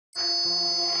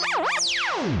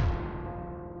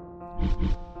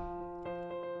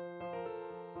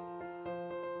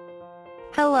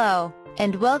Hello,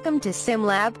 and welcome to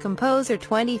SimLab Composer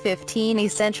 2015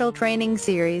 Essential Training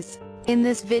Series. In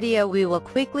this video we will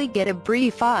quickly get a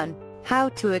brief on how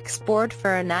to export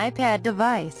for an iPad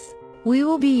device. We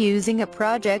will be using a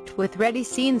project with ready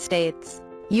scene states.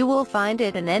 You will find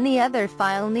it in any other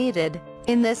file needed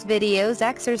in this video's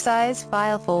exercise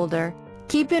file folder.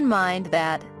 Keep in mind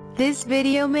that this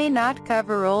video may not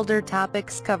cover older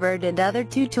topics covered in other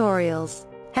tutorials.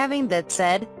 Having that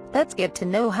said, let's get to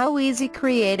know how easy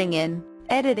creating and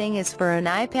editing is for an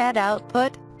iPad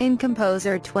output in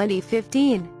Composer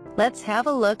 2015. Let's have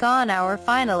a look on our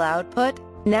final output.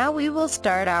 Now we will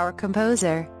start our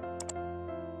Composer.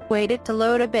 Wait it to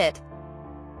load a bit.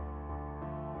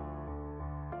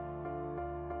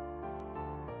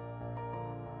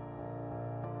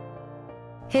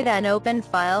 Hit an Open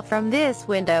File from this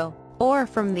window, or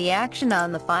from the action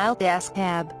on the File Task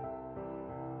tab.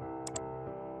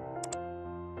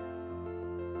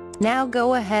 Now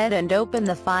go ahead and open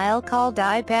the file called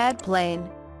iPad Plane.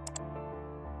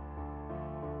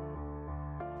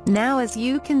 Now as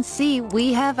you can see,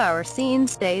 we have our scene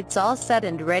states all set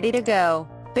and ready to go.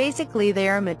 Basically they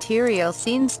are material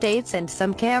scene states and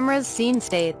some cameras scene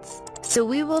states. So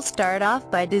we will start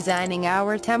off by designing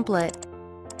our template.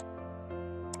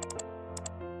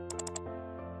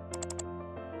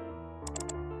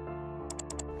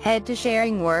 Head to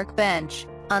Sharing Workbench.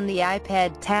 On the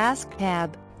iPad Task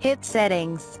tab, hit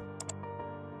Settings.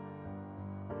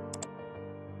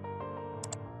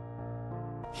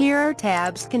 Here are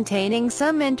tabs containing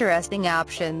some interesting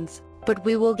options, but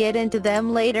we will get into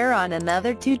them later on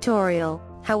another tutorial.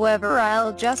 However,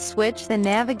 I'll just switch the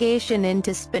navigation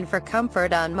into Spin for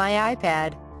comfort on my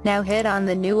iPad. Now hit on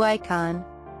the new icon.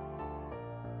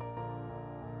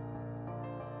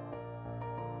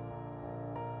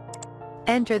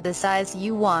 Enter the size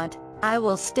you want. I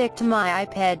will stick to my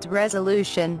iPad's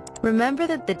resolution. Remember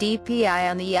that the DPI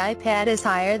on the iPad is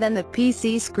higher than the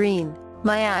PC screen.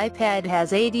 My iPad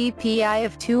has a DPI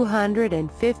of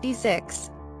 256.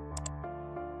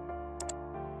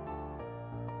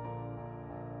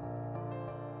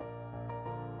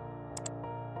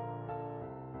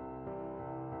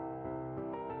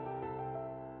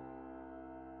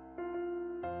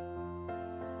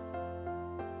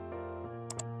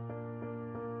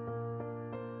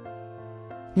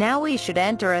 Now we should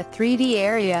enter a 3D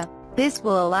area. This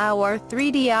will allow our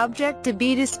 3D object to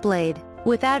be displayed.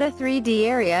 Without a 3D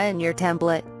area in your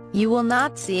template, you will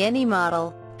not see any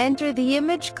model. Enter the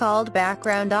image called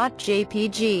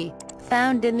background.jpg,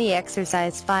 found in the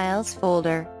exercise files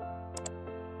folder.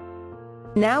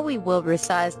 Now we will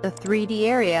resize the 3D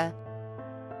area.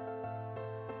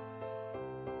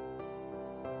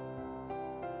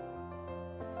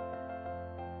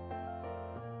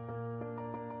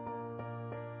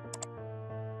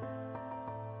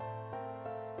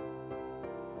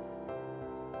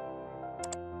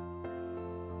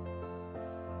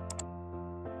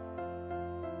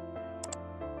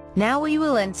 Now we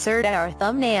will insert our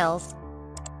thumbnails.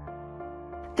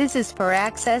 This is for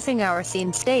accessing our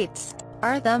scene states.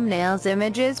 Our thumbnails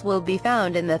images will be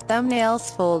found in the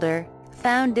thumbnails folder,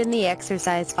 found in the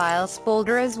exercise files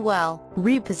folder as well.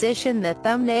 Reposition the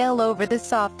thumbnail over the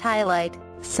soft highlight.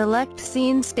 Select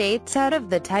scene states out of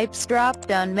the Types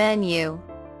drop-down menu.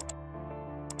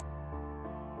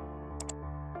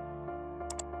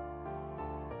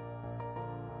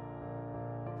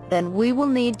 Then we will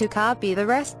need to copy the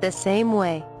rest the same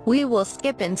way. We will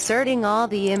skip inserting all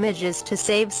the images to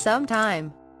save some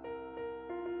time.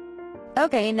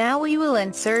 Okay, now we will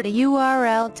insert a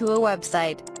URL to a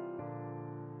website.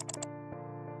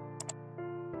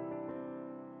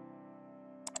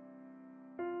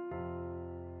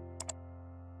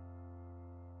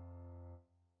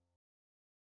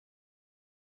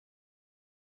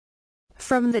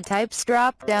 From the Types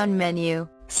drop-down menu,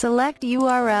 select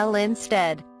URL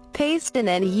instead. Paste in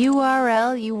any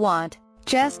URL you want.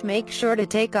 Just make sure to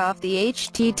take off the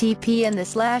HTTP and the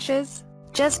slashes.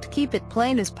 Just keep it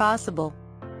plain as possible.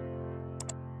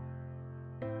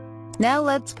 Now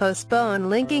let's postpone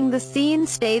linking the scene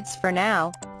states for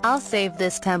now. I'll save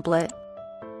this template.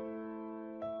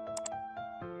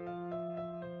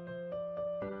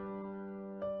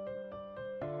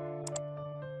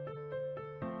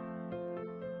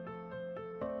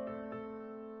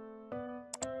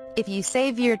 If you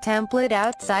save your template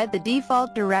outside the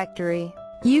default directory,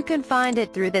 you can find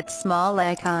it through that small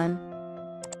icon.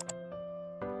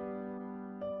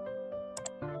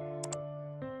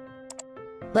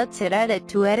 Let's hit Edit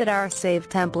to edit our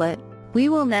saved template. We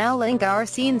will now link our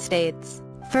scene states.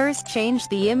 First, change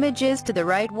the images to the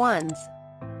right ones.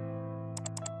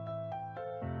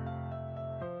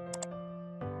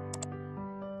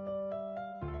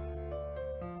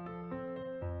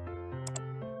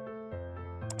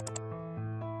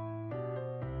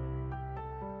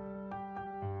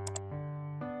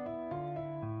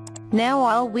 Now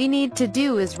all we need to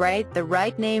do is write the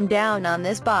right name down on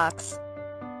this box.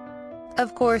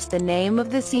 Of course, the name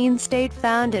of the scene state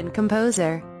found in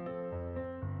Composer.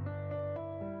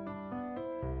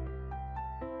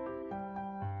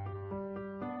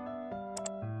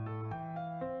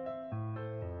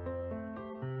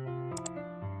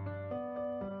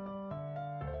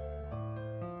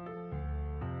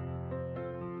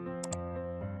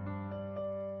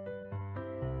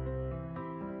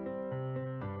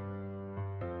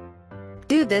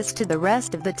 Do this to the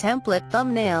rest of the template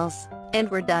thumbnails, and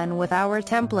we're done with our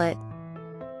template.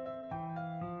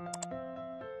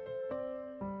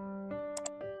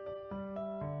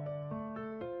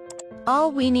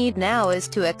 All we need now is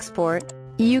to export.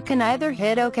 You can either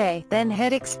hit OK, then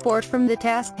hit Export from the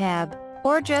Task tab,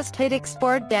 or just hit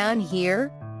Export down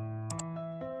here.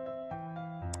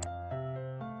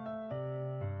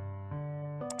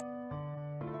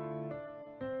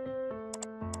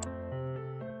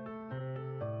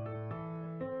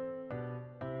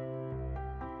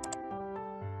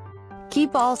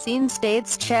 Keep all scene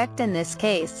states checked in this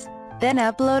case, then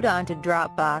upload onto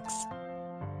Dropbox.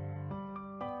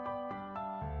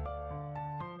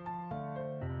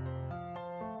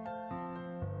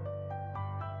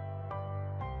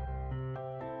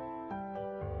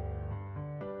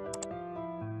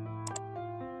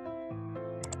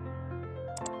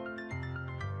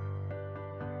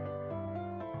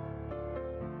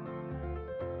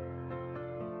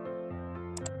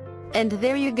 And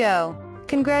there you go.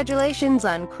 Congratulations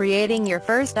on creating your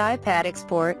first iPad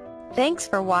export. Thanks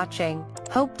for watching.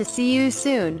 Hope to see you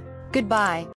soon. Goodbye.